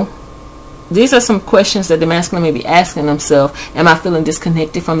also, these are some questions that the masculine may be asking themselves. Am I feeling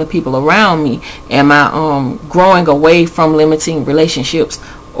disconnected from the people around me? Am I growing away from limiting relationships?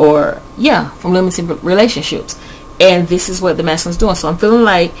 Or from limiting relationships. And this is what the masculine is doing. So I'm feeling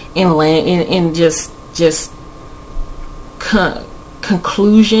like in just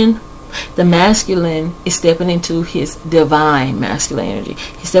conclusion, the masculine is stepping into his divine masculine energy.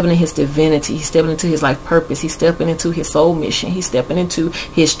 He's stepping into his divinity. He's stepping into his life purpose. He's stepping into his soul mission. He's stepping into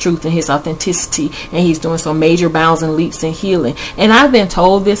his truth and his authenticity. And he's doing some major bounds and leaps in healing. And I've been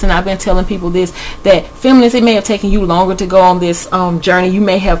told this, and I've been telling people this, that feminists, it may have taken you longer to go on this journey. You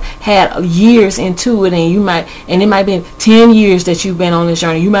may have had years into it, and it might have been 10 years that you've been on this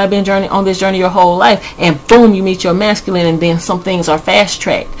journey. You might have been on this journey your whole life, and boom, you meet your masculine, and then some things are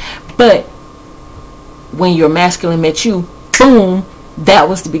fast-tracked. But when your masculine met you, boom, that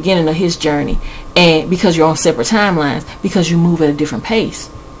was the beginning of his journey. And because you're on separate timelines, because you move at a different pace.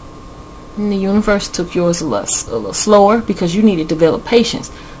 And the universe took yours a little slower because you need to develop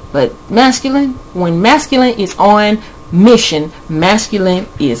patience. But masculine, when masculine is on mission, masculine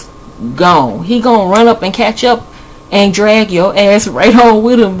is gone. He gonna run up and catch up and drag your ass right on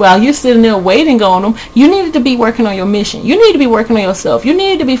with him while you're sitting there waiting on him. You needed to be working on your mission. You need to be working on yourself. You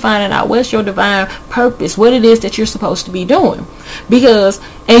need to be finding out what's your divine purpose, what it is that you're supposed to be doing.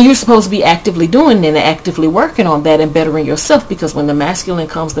 And you're supposed to be actively doing and actively working on that and bettering yourself, because when the masculine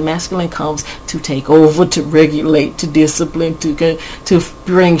comes to take over, to regulate, to discipline, to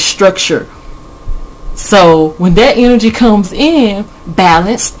bring structure. So when that energy comes in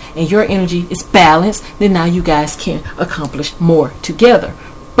balanced, and your energy is balanced, then now you guys can accomplish more together.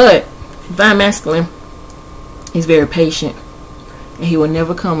 But divine masculine, he's very patient, and he will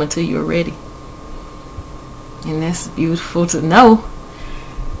never come until you're ready. And that's beautiful to know.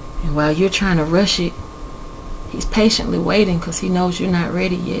 And while you're trying to rush it, he's patiently waiting, because he knows you're not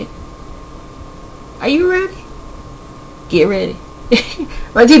ready yet. Are you ready? Get ready.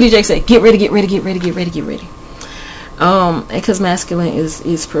 Like TDJ said, get ready, get ready, get ready, get ready, get ready. Because masculine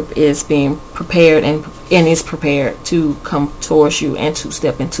is being prepared and is prepared to come towards you and to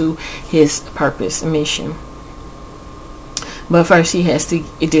step into his purpose and mission. But first he has to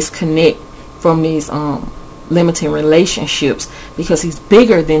disconnect from these limiting relationships, because he's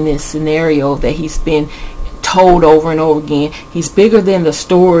bigger than this scenario that he's been told over and over again. He's bigger than the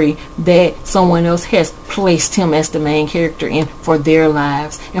story that someone else has placed him as the main character in for their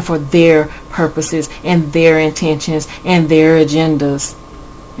lives and for their purposes and their intentions and their agendas.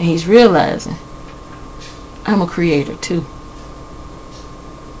 And he's realizing, I'm a creator too.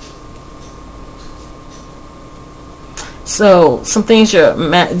 So some things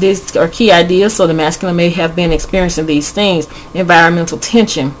these are key ideas. So the masculine may have been experiencing these things: environmental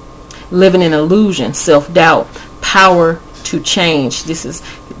tension, living in illusion, self-doubt, power to change.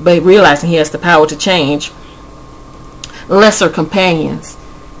 But realizing he has the power to change. Lesser companions.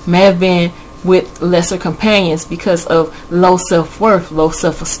 May have been with lesser companions because of low self-worth, low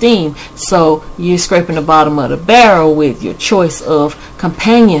self-esteem. So you're scraping the bottom of the barrel with your choice of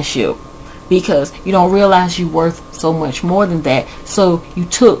companionship, because you don't realize you're worth so much more than that. So you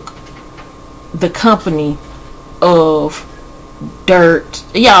took the company of dirt.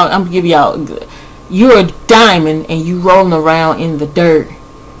 Y'all, I'm gonna give y'all, you're a diamond and you rolling around in the dirt,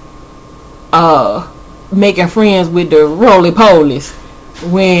 making friends with the roly-polies,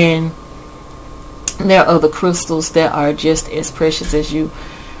 when there are other crystals that are just as precious as you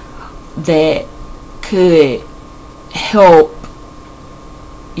that could help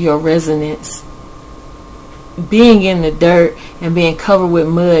your resonance. Being in the dirt and being covered with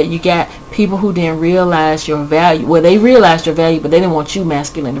mud, you got people who didn't realize your value. Well, they realized your value, but they didn't want you,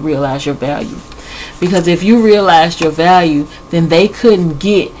 masculine, to realize your value. Because if you realized your value, then they couldn't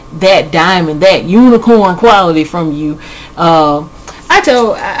get that diamond, that unicorn quality from you. I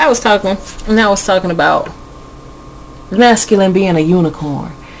was talking about masculine being a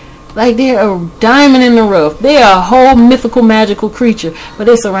unicorn. Like, they're a diamond in the rough. They are a whole mythical, magical creature, but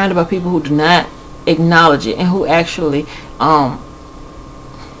they're surrounded by people who do not acknowledge it and who actually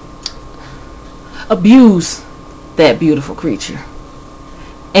abuse that beautiful creature.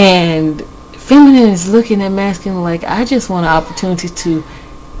 And feminine is looking at masculine like, I just want an opportunity to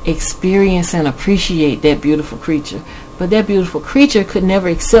experience and appreciate that beautiful creature. But that beautiful creature could never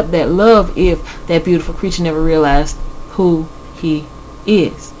accept that love if that beautiful creature never realized who he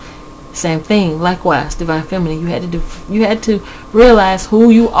is. Same thing, likewise, divine feminine. You had to realize who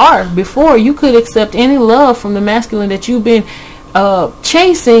you are before you could accept any love from the masculine that you've been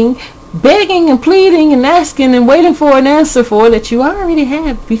chasing, begging and pleading and asking and waiting for an answer for, that you already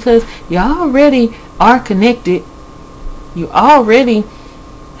have, because you already are connected. You already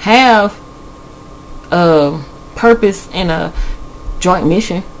have a purpose and a joint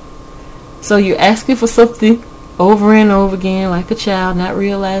mission. So you're asking for something over and over again like a child, not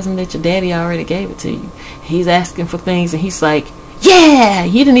realizing that your daddy already gave it to you. He's asking for things and he's like, yeah,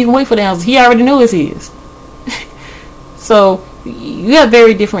 he didn't even wait for the answer. He already knew it's his. So you have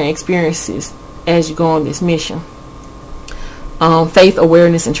very different experiences as you go on this mission. Faith,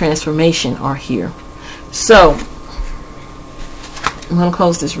 awareness, and transformation are here. So I'm going to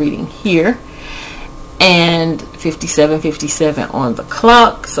close this reading here. And 5757 on the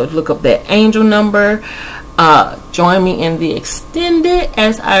clock. So look up that angel number. Join me in the extended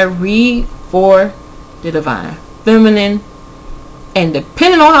as I read for the divine feminine. And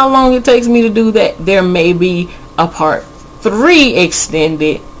depending on how long it takes me to do that, there may be a part 3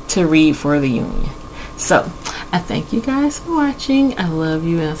 extended to read for the union. So I thank you guys for watching. I love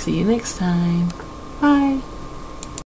you and I'll see you next time. Bye.